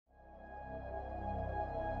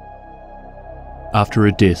After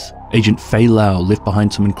her death, Agent Faye Lau left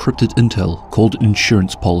behind some encrypted intel called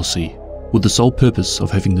insurance policy, with the sole purpose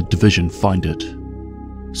of having the division find it.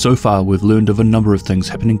 So far, we've learned of a number of things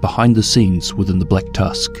happening behind the scenes within the Black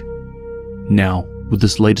Tusk. Now, with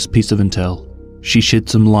this latest piece of intel, she shed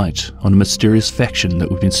some light on a mysterious faction that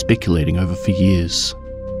we've been speculating over for years.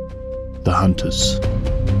 The Hunters.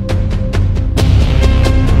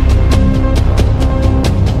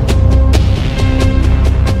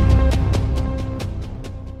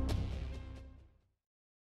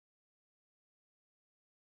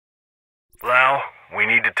 Lau, we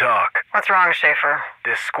need to talk. What's wrong, Schaefer?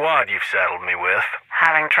 This squad you've saddled me with.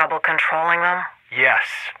 Having trouble controlling them? Yes.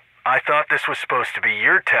 I thought this was supposed to be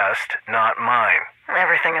your test, not mine.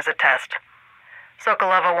 Everything is a test.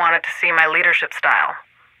 Sokolova wanted to see my leadership style,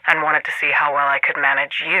 and wanted to see how well I could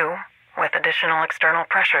manage you with additional external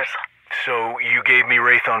pressures. So you gave me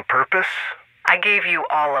Wraith on purpose? I gave you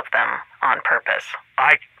all of them on purpose.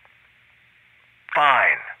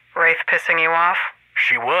 Fine. Wraith pissing you off?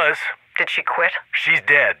 She was. Did she quit? She's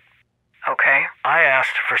dead. Okay. I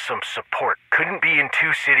asked for some support. Couldn't be in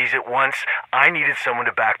 2 cities at once. I needed someone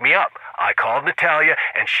to back me up. I called Natalia,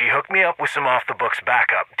 and she hooked me up with some off-the-books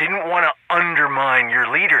backup. Didn't want to undermine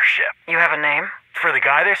your leadership. You have a name? For the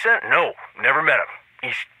guy they sent? No, never met him.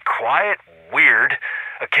 He's quiet, weird,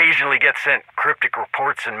 occasionally gets sent cryptic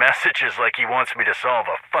reports and messages like he wants me to solve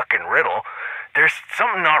a fucking riddle. There's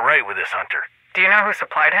something not right with this hunter. Do you know who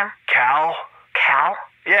supplied him? Cal? Cal?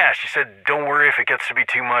 Yeah, she said, don't worry, if it gets to be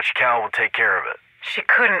too much, Cal will take care of it. She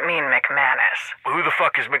couldn't mean McManus. Who the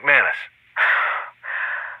fuck is McManus?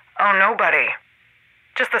 Oh, nobody.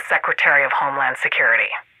 Just the Secretary of Homeland Security.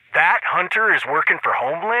 That hunter is working for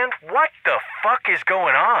Homeland? What the fuck is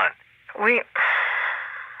going on? We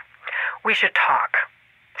should talk.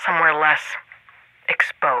 Somewhere less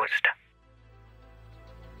exposed.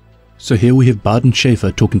 So here we have Barden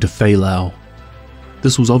Schaefer talking to Faye Lau.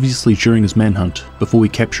 This was obviously during his manhunt, before we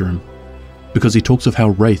capture him, because he talks of how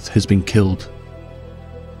Wraith has been killed.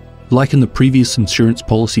 Like in the previous insurance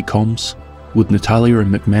policy comms, with Natalia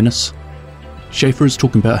and McManus, Schaefer is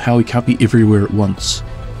talking about how he can't be everywhere at once,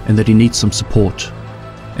 and that he needs some support,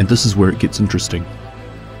 and this is where it gets interesting.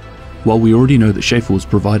 While we already know that Schaefer was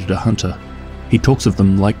provided a hunter, he talks of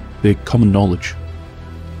them like they're common knowledge.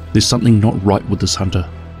 There's something not right with this hunter.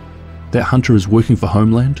 That hunter is working for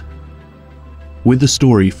Homeland? Where the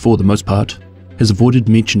story, for the most part, has avoided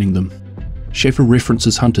mentioning them, Schaefer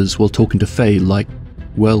references hunters while talking to Faye like,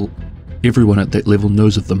 well, everyone at that level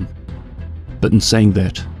knows of them. But in saying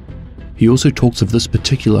that, he also talks of this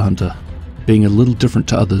particular hunter being a little different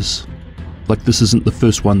to others, like this isn't the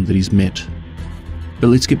first one that he's met. But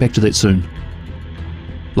let's get back to that soon.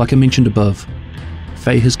 Like I mentioned above,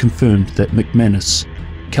 Faye has confirmed that McManus,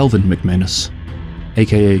 Calvin McManus,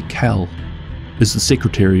 aka Cal, is the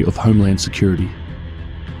Secretary of Homeland Security,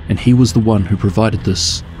 and he was the one who provided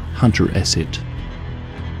this hunter asset.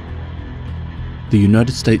 The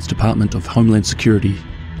United States Department of Homeland Security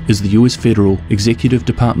is the US federal executive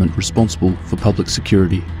department responsible for public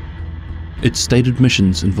security. Its stated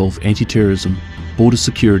missions involve anti-terrorism, border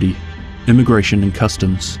security, immigration and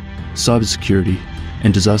customs, cybersecurity,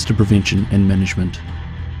 and disaster prevention and management.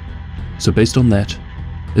 So based on that,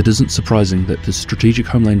 it isn't surprising that the Strategic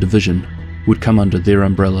Homeland Division would come under their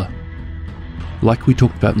umbrella. Like we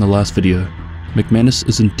talked about in the last video, McManus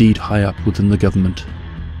is indeed high up within the government,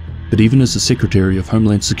 but even as the Secretary of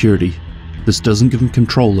Homeland Security, this doesn't give him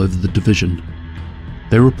control over the division.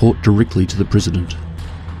 They report directly to the President.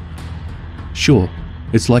 Sure,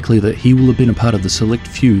 it's likely that he will have been a part of the select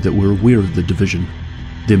few that were aware of the division,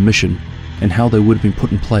 their mission, and how they would have been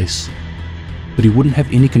put in place, but he wouldn't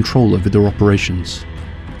have any control over their operations,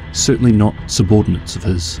 certainly not subordinates of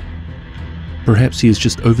his. Perhaps he is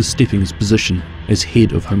just overstepping his position as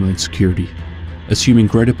head of Homeland Security, assuming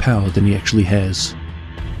greater power than he actually has,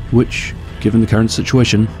 which, given the current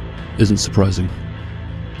situation, isn't surprising.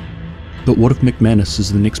 But what if McManus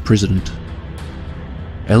is the next president?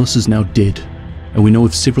 ELLIS is now dead, and we know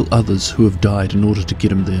of several others who have died in order to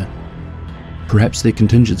get him there. Perhaps their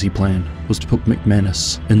contingency plan was to put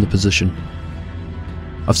McManus in the position.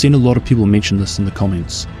 I've seen a lot of people mention this in the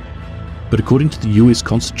comments, but according to the US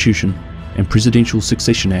Constitution and Presidential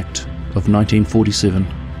Succession Act of 1947,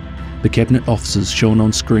 the cabinet officers shown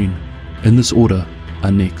on screen in this order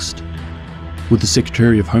are next, with the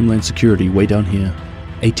Secretary of Homeland Security way down here,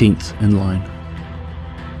 18th in line.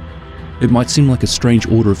 It might seem like a strange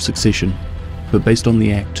order of succession, but based on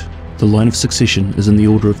the Act, the line of succession is in the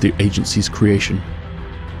order of the agency's creation,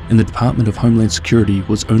 and the Department of Homeland Security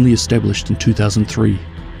was only established in 2003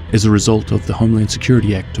 as a result of the Homeland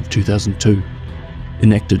Security Act of 2002.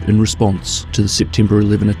 enacted in response to the September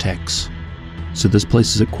 11 attacks, so this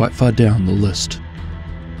places it quite far down the list.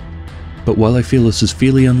 But while I feel this is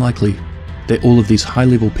fairly unlikely, that all of these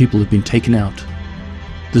high-level people have been taken out,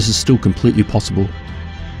 this is still completely possible,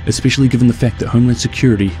 especially given the fact that Homeland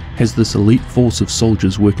Security has this elite force of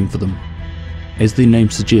soldiers working for them. As their name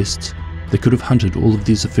suggests, they could have hunted all of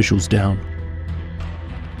these officials down.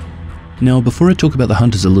 Now, before I talk about the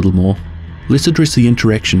hunters a little more, let's address the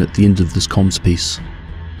interaction at the end of this comms piece.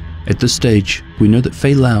 At this stage, we know that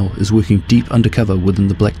Faye Lau is working deep undercover within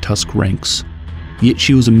the Black Tusk ranks, yet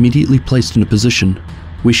she was immediately placed in a position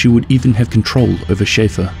where she would even have control over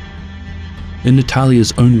Schaefer. In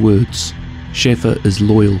Natalia's own words, Schaefer is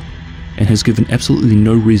loyal and has given absolutely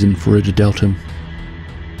no reason for her to doubt him.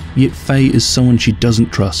 Yet Faye is someone she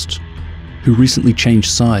doesn't trust, who recently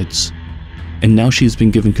changed sides, and now she has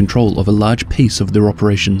been given control of a large piece of their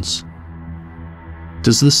operations.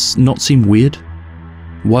 Does this not seem weird?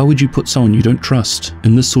 Why would you put someone you don't trust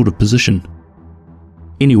in this sort of position?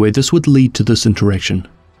 Anyway, this would lead to this interaction.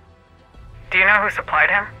 Do you know who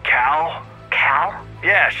supplied him? Cal? Cal?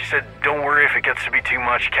 Yeah, she said, don't worry if it gets to be too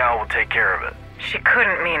much, Cal will take care of it. She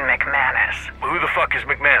couldn't mean McManus. Who the fuck is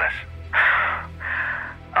McManus?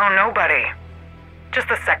 Oh, nobody. Just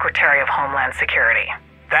the Secretary of Homeland Security.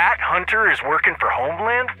 That hunter is working for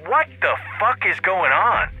Homeland? What the fuck is going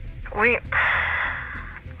on?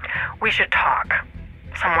 We should talk.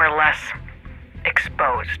 Somewhere less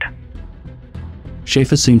exposed.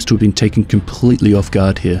 Schaefer seems to have been taken completely off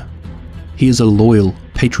guard here. He is a loyal,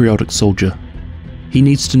 patriotic soldier. He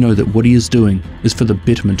needs to know that what he is doing is for the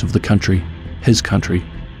betterment of the country, his country.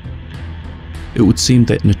 It would seem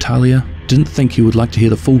that Natalia didn't think he would like to hear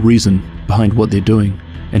the full reason behind what they're doing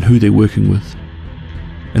and who they're working with.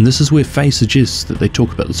 And this is where Faye suggests that they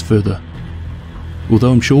talk about this further.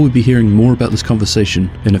 Although I'm sure we'll be hearing more about this conversation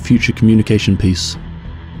in a future communication piece,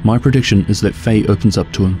 my prediction is that Faye opens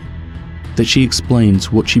up to him, that she explains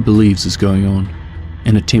what she believes is going on,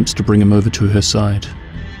 and attempts to bring him over to her side,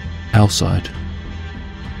 our side.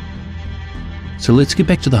 So let's get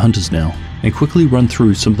back to the hunters now, and quickly run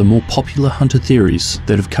through some of the more popular hunter theories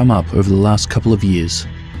that have come up over the last couple of years.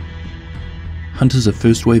 Hunters are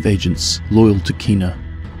first wave agents loyal to Kina.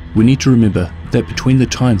 We need to remember that between the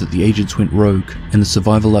time that the agents went rogue and the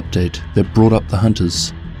survival update that brought up the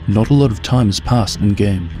hunters, not a lot of time has passed in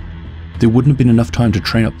game. There wouldn't have been enough time to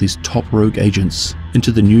train up these top rogue agents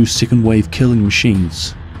into the new second wave killing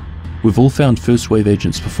machines. We've all found first wave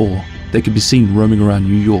agents before. They could be seen roaming around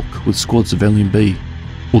New York with squads of Alien B.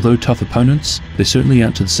 Although tough opponents, they certainly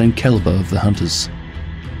aren't to the same caliber of the hunters.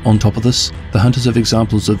 On top of this, the hunters have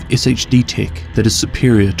examples of SHD tech that is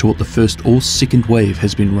superior to what the first or second wave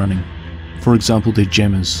has been running. For example, their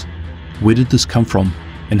jammers. Where did this come from,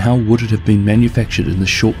 and how would it have been manufactured in this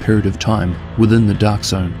short period of time within the Dark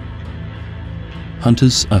Zone?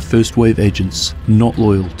 Hunters are first wave agents, not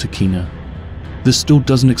loyal to Kina. This still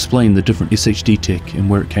doesn't explain the different SHD tech and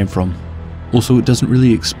where it came from. Also, it doesn't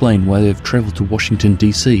really explain why they've travelled to Washington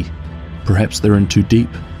DC. Perhaps they're in too deep.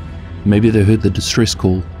 Maybe they heard the distress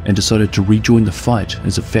call and decided to rejoin the fight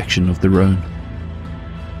as a faction of their own.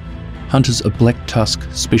 Hunters are Black Tusk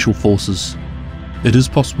Special Forces. It is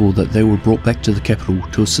possible that they were brought back to the capital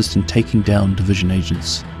to assist in taking down division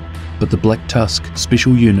agents, but the Black Tusk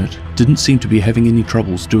Special Unit didn't seem to be having any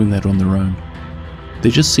troubles doing that on their own. They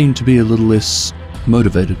just seemed to be a little less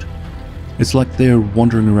motivated. It's like they're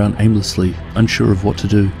wandering around aimlessly, unsure of what to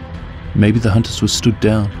do. Maybe the hunters were stood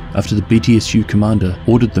down after the BTSU commander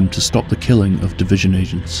ordered them to stop the killing of division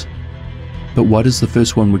agents. But why does the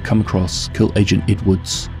first one we come across kill Agent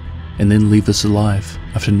Edwards, and then leave us alive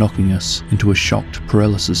after knocking us into a shocked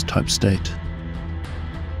paralysis type state?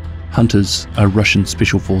 Hunters are Russian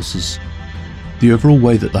special forces. The overall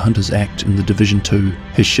way that the hunters act in the Division 2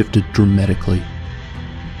 has shifted dramatically.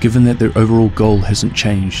 Given that their overall goal hasn't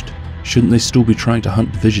changed, shouldn't they still be trying to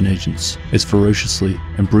hunt division agents as ferociously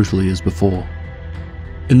and brutally as before?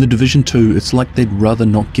 In the Division 2, it's like they'd rather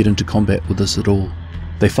not get into combat with us at all.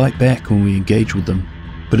 They fight back when we engage with them,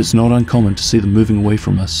 but it's not uncommon to see them moving away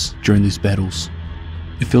from us during these battles.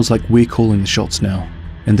 It feels like we're calling the shots now,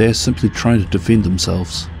 and they're simply trying to defend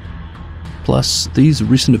themselves. Plus, these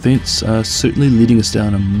recent events are certainly leading us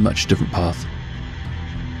down a much different path.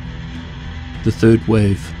 The third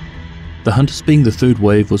wave. The hunters being the third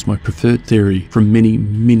wave was my preferred theory from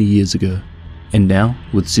many years ago, and now,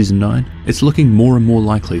 with Season 9, it's looking more and more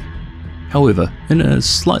likely. However, in a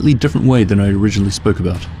slightly different way than I originally spoke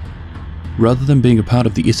about. Rather than being a part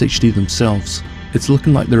of the SHD themselves, it's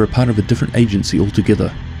looking like they're a part of a different agency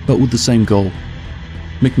altogether, but with the same goal.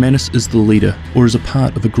 McManus is the leader, or is a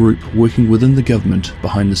part of a group working within the government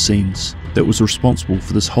behind the scenes that was responsible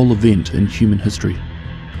for this whole event in human history.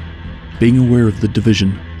 Being aware of the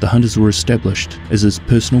Division, the Hunters were established as his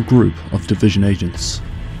personal group of Division agents.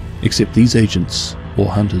 Except these agents, or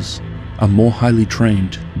Hunters, are more highly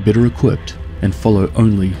trained, better equipped, and follow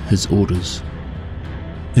only his orders.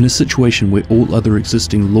 In a situation where all other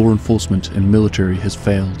existing law enforcement and military has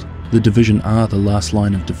failed, the Division are the last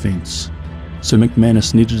line of defense. So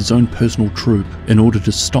McManus needed his own personal troop in order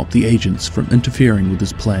to stop the agents from interfering with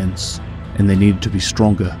his plans, and they needed to be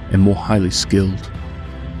stronger and more highly skilled.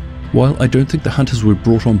 While I don't think the Hunters were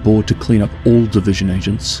brought on board to clean up all Division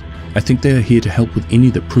agents, I think they are here to help with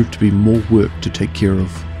any that proved to be more work to take care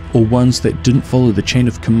of, or ones that didn't follow the chain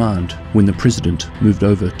of command when the President moved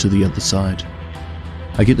over to the other side.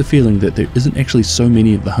 I get the feeling that there isn't actually so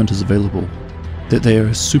many of the Hunters available, that they are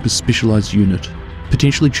a super specialized unit,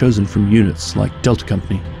 potentially chosen from units like Delta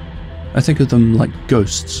Company. I think of them like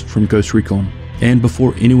ghosts from Ghost Recon, and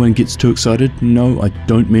before anyone gets too excited, no, I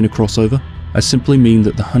don't mean a crossover. I simply mean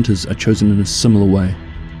that the Hunters are chosen in a similar way.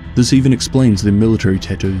 This even explains their military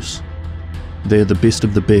tattoos. They are the best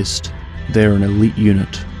of the best. They are an elite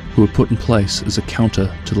unit who are put in place as a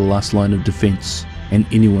counter to the last line of defense and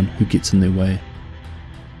anyone who gets in their way.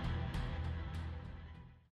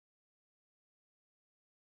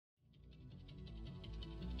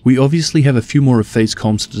 We obviously have a few more of Faye's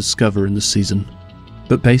comms to discover in this season,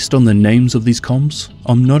 but based on the names of these comms,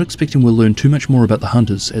 I'm not expecting we'll learn too much more about the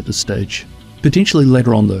Hunters at this stage. Potentially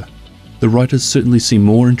later on though. The writers certainly seem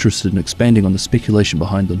more interested in expanding on the speculation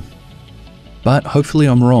behind them. But hopefully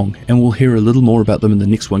I'm wrong, and we'll hear a little more about them in the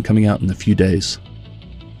next one coming out in a few days.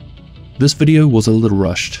 This video was a little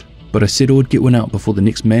rushed, but I said I would get one out before the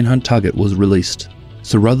next Manhunt target was released.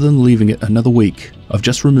 So rather than leaving it another week, I've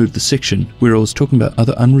just removed the section where I was talking about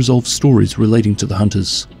other unresolved stories relating to the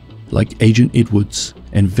Hunters, like Agent Edwards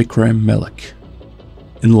and Vikram Malik.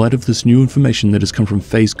 In light of this new information that has come from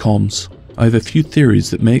Faye's comms, I have a few theories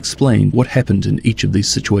that may explain what happened in each of these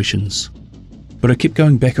situations. But I kept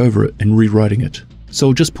going back over it and rewriting it, so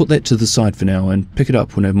I'll just put that to the side for now and pick it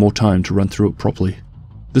up when I have more time to run through it properly.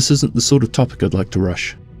 This isn't the sort of topic I'd like to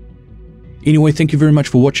rush. Anyway, thank you very much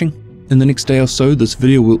for watching. In the next day or so, this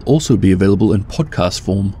video will also be available in podcast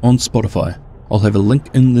form on Spotify. I'll have a link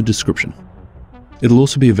in the description. It'll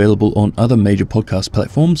also be available on other major podcast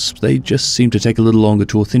platforms. They just seem to take a little longer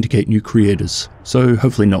to authenticate new creators, so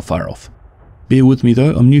hopefully not far off. Bear with me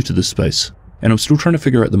though, I'm new to this space, and I'm still trying to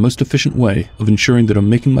figure out the most efficient way of ensuring that I'm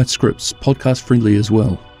making my scripts podcast friendly as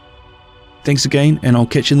well. Thanks again, and I'll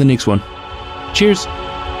catch you in the next one. Cheers!